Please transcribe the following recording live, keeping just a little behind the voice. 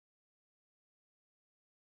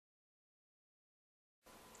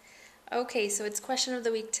Okay, so it's question of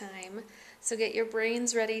the week time. So get your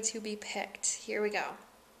brains ready to be picked. Here we go.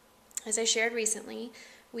 As I shared recently,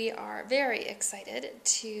 we are very excited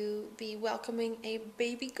to be welcoming a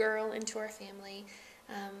baby girl into our family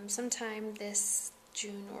sometime this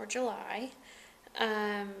June or July.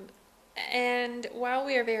 Um, and while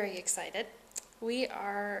we are very excited, we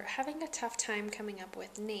are having a tough time coming up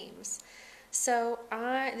with names. So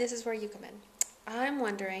this is where you come in. I'm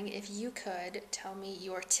wondering if you could tell me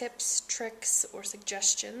your tips, tricks, or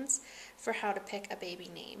suggestions for how to pick a baby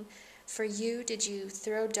name. For you, did you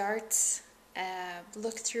throw darts,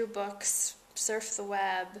 look through books, surf the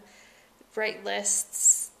web, write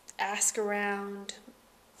lists, ask around,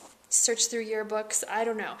 search through yearbooks? I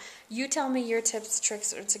don't know. You tell me your tips,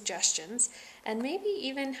 tricks, or suggestions, and maybe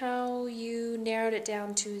even how you narrowed it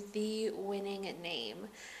down to the winning name.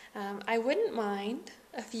 I wouldn't mind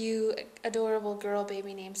a few adorable girl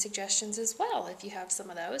baby name suggestions as well if you have some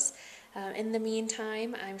of those. In the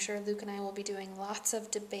meantime, I'm sure Luke and I will be doing lots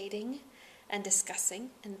of debating and discussing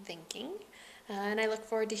and thinking. And I look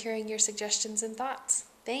forward to hearing your suggestions and thoughts.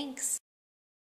 Thanks.